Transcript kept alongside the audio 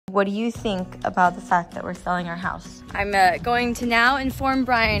What do you think about the fact that we're selling our house? I'm going to now inform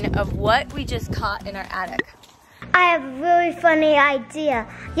Brian of what we just caught in our attic. I have a really funny idea.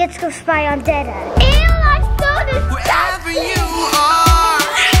 Let's go spy on Dada. Ew, I saw this. Wherever you are,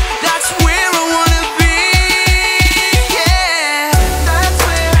 that's where I wanna be. Yeah, that's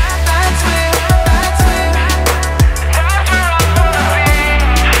where I wanna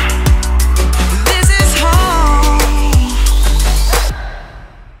be. This is home.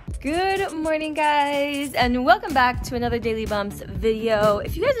 Good morning, guys, and welcome back to another Daily Bumps video.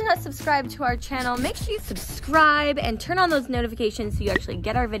 If you guys are not subscribed to our channel, make sure you subscribe and turn on those notifications so you actually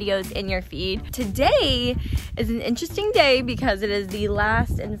get our videos in your feed. Today is an interesting day because it is the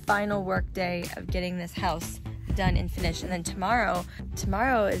last and final work day of getting this house done and finished, and then tomorrow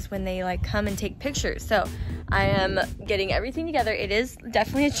is when they like come and take pictures. So I am getting everything together. It is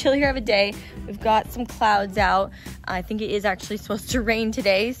definitely a chillier of a day. We've got some clouds out. I think it is actually supposed to rain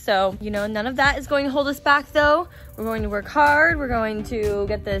today, so you know, none of that is going to hold us back though. We're going to work hard. We're going to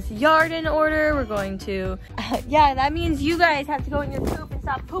get this yard in order. We're going to yeah, that means you guys have to go in your poop and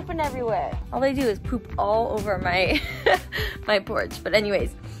stop pooping everywhere. All they do is poop all over my my porch. But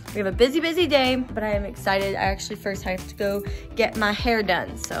anyways, we have a busy day, but I am excited. I actually first have to go get my hair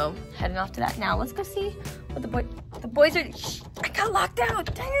done, so heading off to that now. Let's go see what the boys are. Shh, I got locked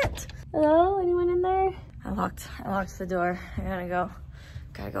out, dang it. Hello, anyone in there? I locked the door. I gotta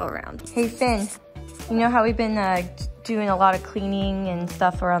go around. Hey Finn, you know how we've been doing a lot of cleaning and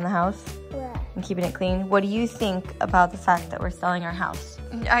stuff around the house? What? And keeping it clean. What do you think about the fact that we're selling our house?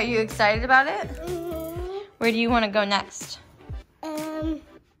 Are you excited about it? Mm-hmm. Where do you want to go next?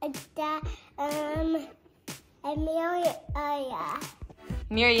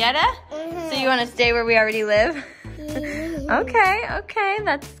 Murrieta? Mm-hmm. So you want to stay where we already live? Mm-hmm. Okay,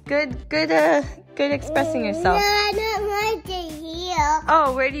 that's good expressing yourself. No, I don't like it here.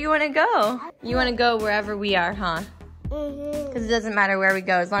 Oh, where do you want to go? You want to go wherever we are, huh? Mm-hmm. Because it doesn't matter where we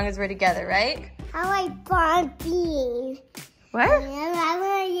go as long as we're together, right? I like Palm Beans. Where? I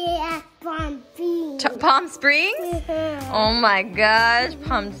want to get at Palm Beans. Palm Springs? Mm-hmm. Oh my gosh,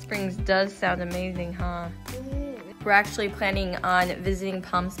 Palm Springs does sound amazing, huh? We're actually planning on visiting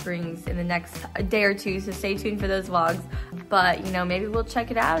Palm Springs in the next day or two, so stay tuned for those vlogs. But, you know, maybe we'll check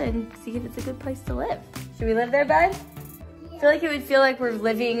it out and see if it's a good place to live. Should we live there, bud? Yeah. I feel like it would feel like we're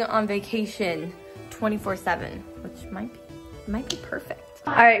living on vacation 24/7, which might be perfect.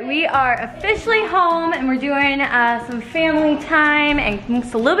 All right, we are officially home and we're doing some family time and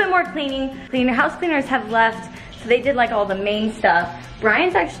a little bit more cleaning. House cleaners have left, so they did like all the main stuff.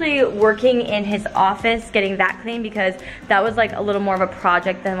 Brian's actually working in his office getting that clean because that was like a little more of a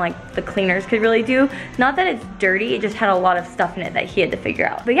project than like the cleaners could really do. Not that it's dirty, it just had a lot of stuff in it that he had to figure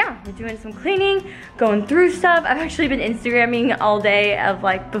out. But yeah, we're doing some cleaning, going through stuff. I've actually been Instagramming all day of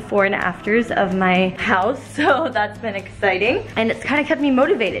like before and afters of my house, so that's been exciting. And it's kind of kept me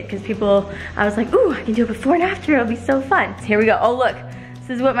motivated because I was like, ooh, I can do a before and after, it'll be so fun. So here we go. Oh look, this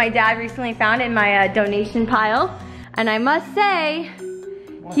is what my dad recently found in my donation pile. And I must say,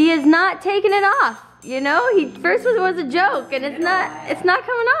 he is not taking it off. You know, first was a joke, and it's not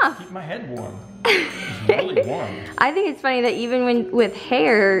coming off. Keep my head warm. It's really warm. I think it's funny that even with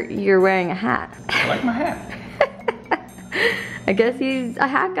hair, you're wearing a hat. I like my hat. I guess he's a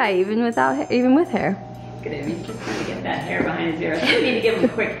hat guy even with hair. Good, he's just trying to get that hair behind his ear. I need to give him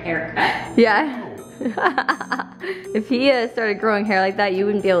a quick haircut. Yeah. If he started growing hair like that, you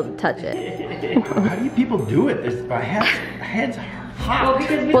wouldn't be able to touch it. How do you people do it? My head's hot.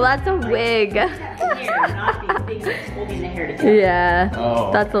 Well, that's a wig. Hair, not these things holding the hair together. Yeah,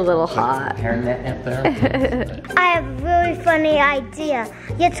 Oh. that's a little hot. Hairnet up there. I have a really funny idea.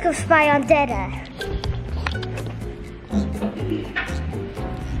 Let's go spy on Dada.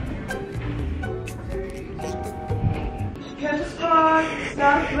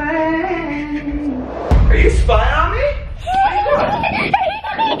 Are you spying on me?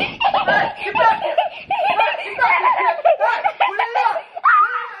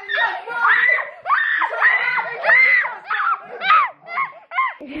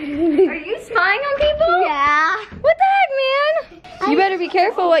 Are you spying on people? Yeah. What the heck, man? You better be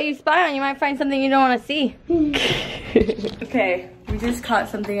careful what you spy on. You might find something you don't want to see. Okay, we just caught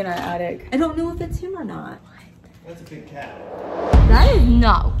something in our attic. I don't know if it's him or not. That's a big cat. That is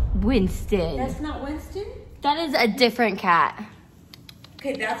not Winston. That's not Winston? That is a different cat.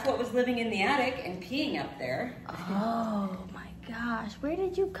 Okay, that's what was living in the attic and peeing up there. Oh my gosh, where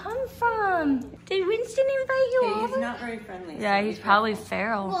did you come from? Did Winston invite you Okay, over? he's not very friendly. Yeah, so he's probably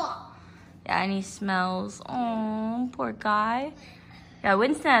feral. Yeah, and he smells. Oh, poor guy. Yeah,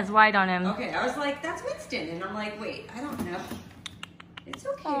 Winston has white on him. Okay, I was like, that's Winston. And I'm like, wait, I don't know. It's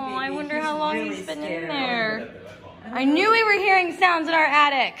okay, Oh, baby. I wonder how long really he's been scared. in there. I knew we were hearing sounds in our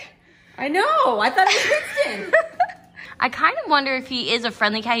attic. I know. I thought it was Winston. I kind of wonder if he is a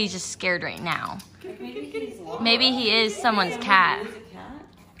friendly cat. He's just scared right now. Maybe he is someone's cat.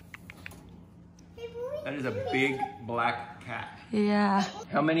 That is a big black cat. Yeah.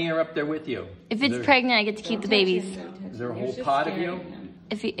 How many are up there with you? If it's pregnant, I get to keep the babies. Is there a whole pod of you?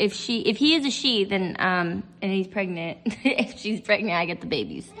 If he is a she, then and he's pregnant. If she's pregnant, I get the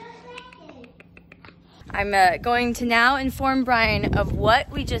babies. I'm going to now inform Brian of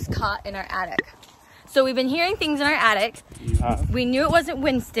what we just caught in our attic. So we've been hearing things in our attic. We knew it wasn't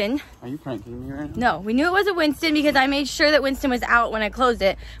Winston. Are you pranking me right now? No, we knew it wasn't Winston because I made sure that Winston was out when I closed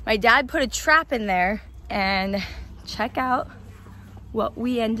it. My dad put a trap in there, and check out what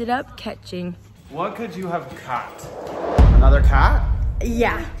we ended up catching. What could you have caught? Another cat?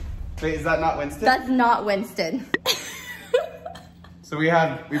 Yeah. Wait, is that not Winston? That's not Winston. So we've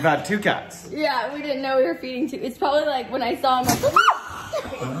had 2 cats. Yeah, we didn't know we were feeding two. It's probably like when I saw him,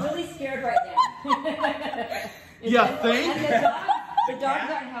 like, I'm really scared right now. You think? The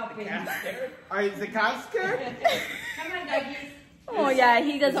dogs aren't helping. Is the cat scared? Come on, doggies. oh yeah,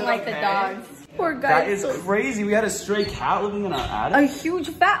 he doesn't like the dogs. Poor guy. That is crazy. We had a stray cat living in our A attic. huge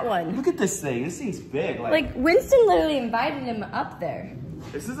fat one. Look at this thing. This thing's big. Like Winston literally invited him up there.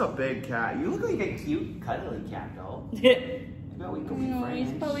 This is a big cat. You look like a cute, cuddly cat, though. No, we could be He's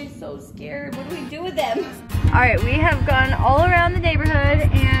friends. probably so scared. What do we do with them? All right, we have gone all around the neighborhood,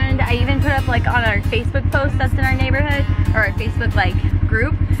 and I even put up like on our Facebook post that's in our neighborhood, or our Facebook like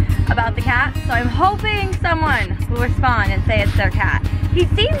group about the cat. So I'm hoping someone will respond and say it's their cat. He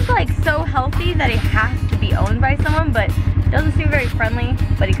seems like so healthy that he has to be owned by someone, but doesn't seem very friendly,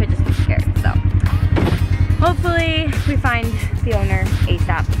 but he could just be scared. So hopefully we find the owner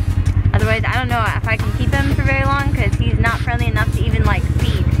ASAP. Otherwise, I don't know if I can keep him for very long because he's not friendly enough to even like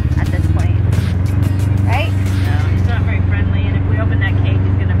feed at this point. Right? No, he's not very friendly, and if we open that cage,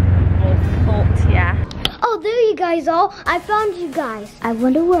 he's gonna Bolt, yeah. Oh, there you guys all. I found you guys. I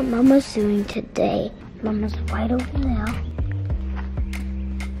wonder what Mama's doing today. Mama's right over there.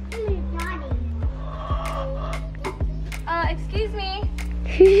 Excuse me.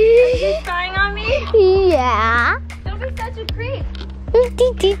 Are you spying on me? Yeah. Don't be such a creep. I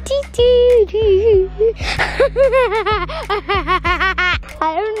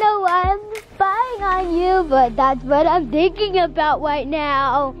don't know why I'm spying on you, but that's what I'm thinking about right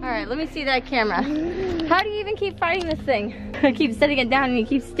now. All right, let me see that camera. How do you even keep fighting this thing? I keep setting it down and you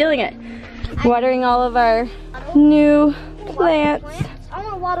keep stealing it. Watering all of our new plants. I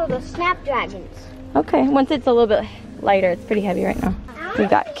want to water the snapdragons. Okay, once it's a little bit lighter, it's pretty heavy right now. We've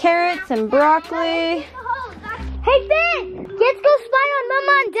got carrots and broccoli. Hey, Finn! Let's go spy on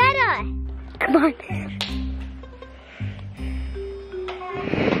Mama and Dada! Come on.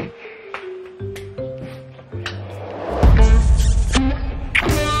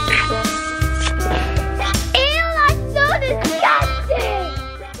 Ew, that's so disgusting!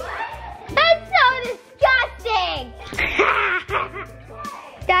 That's so disgusting!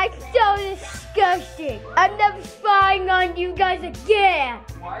 That's so disgusting! I'm never spying on you guys again!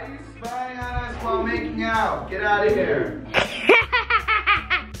 Why are you spying on us while making out? Get out of here.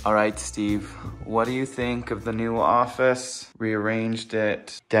 All right, Steve, what do you think of the new office? Rearranged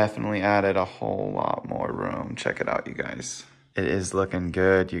it, definitely added a whole lot more room. Check it out, you guys. It is looking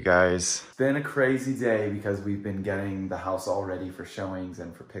good, you guys. It's been a crazy day because we've been getting the house all ready for showings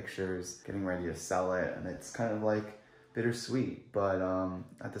and for pictures, getting ready to sell it, and it's kind of like bittersweet. But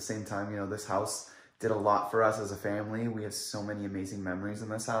at the same time, you know, this house did a lot for us as a family. We have so many amazing memories in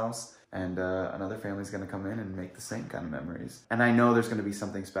this house, and another family's gonna come in and make the same kind of memories. And I know there's gonna be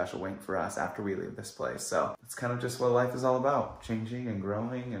something special waiting for us after we leave this place. So it's kind of just what life is all about, changing and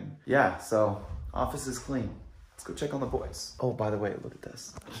growing. And yeah, so office is clean. Let's go check on the boys. Oh, by the way, look at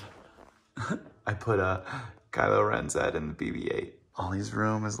this. I put Kylo Ren's head in the BB-8. Ollie's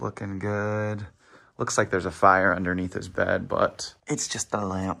room is looking good. Looks like there's a fire underneath his bed, but it's just a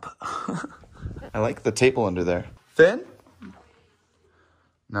lamp. I like the table under there. Finn?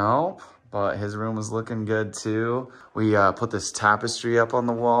 Nope, but his room is looking good too. We put this tapestry up on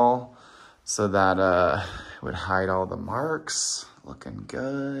the wall so that it would hide all the marks. Looking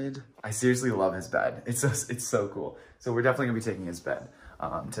good. I seriously love his bed. It's so cool. So we're definitely gonna be taking his bed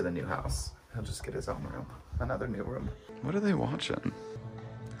to the new house. He'll just get his own room, another new room. What are they watching?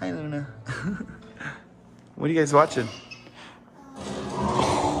 Hi, Luna. What are you guys watching?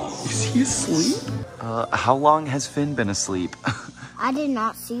 Is he asleep? How long has Finn been asleep? I did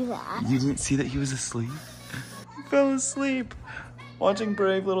not see that. You didn't see that he was asleep? He fell asleep. watching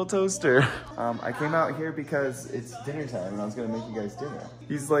Brave Little Toaster. I came out here because it's dinner time and I was gonna make you guys dinner.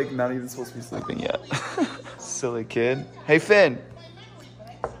 He's like not even supposed to be sleeping yet. Silly kid. Hey, Finn.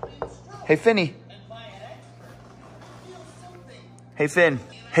 Hey, Finny. Hey, Finn.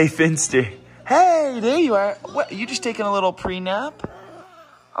 Hey, Finster. Hey, there you are. What, you just taking a little pre-nap?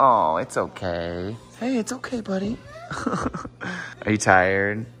 Oh, it's okay. Hey, it's okay, buddy. Are you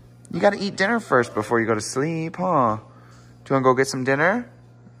tired? You gotta eat dinner first before you go to sleep, huh? Do you wanna go get some dinner?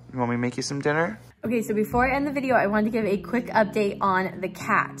 You want me to make you some dinner? Okay, so before I end the video, I wanted to give a quick update on the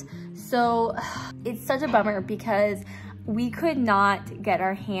cat. So it's such a bummer because we could not get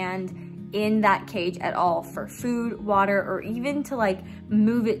our hand in that cage at all for food, water, or even to like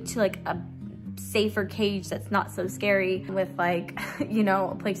move it to like a safer cage that's not so scary with like, you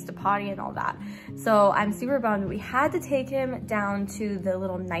know, a place to potty and all that. So I'm super bummed. We had to take him down to the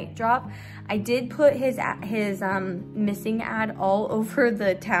little night drop. I did put his missing ad all over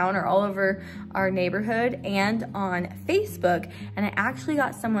the town or all over our neighborhood and on Facebook, and I actually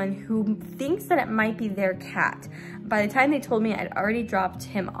got someone who thinks that it might be their cat. By the time they told me, I'd already dropped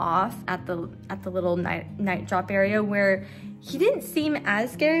him off at the little night drop area where he didn't seem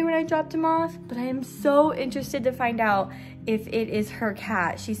as scary when I dropped him off, but I am so interested to find out if it is her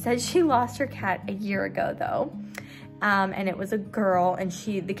cat. She said she lost her cat a year ago though. And it was a girl, and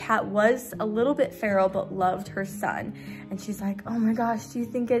the cat was a little bit feral but loved her son. And she's like, oh my gosh, do you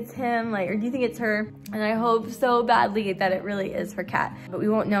think it's him? Like, or do you think it's her? And I hope so badly that it really is her cat. But we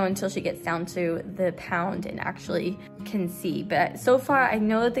won't know until she gets down to the pound and actually can see. But so far, I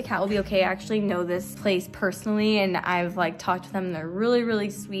know that the cat will be okay. I actually know this place personally, and I've like talked to them. They're really, really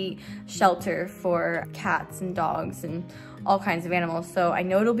sweet shelter for cats and dogs and all kinds of animals. So I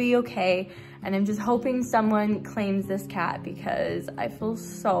know it'll be okay. And I'm just hoping someone claims this cat because I feel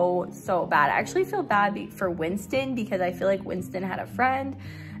so bad. I actually feel bad for Winston because I feel like Winston had a friend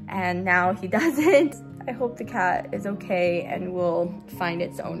and now he doesn't. I hope the cat is okay and will find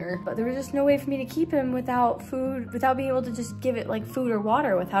its owner. But there was just no way for me to keep him without food, without being able to just give it like food or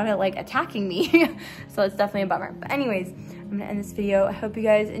water without it like attacking me. So it's definitely a bummer. But anyways, I'm gonna end this video. I hope you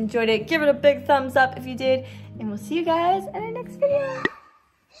guys enjoyed it. Give it a big thumbs up if you did. And we'll see you guys in our next video.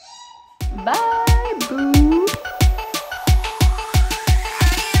 Bye, boo.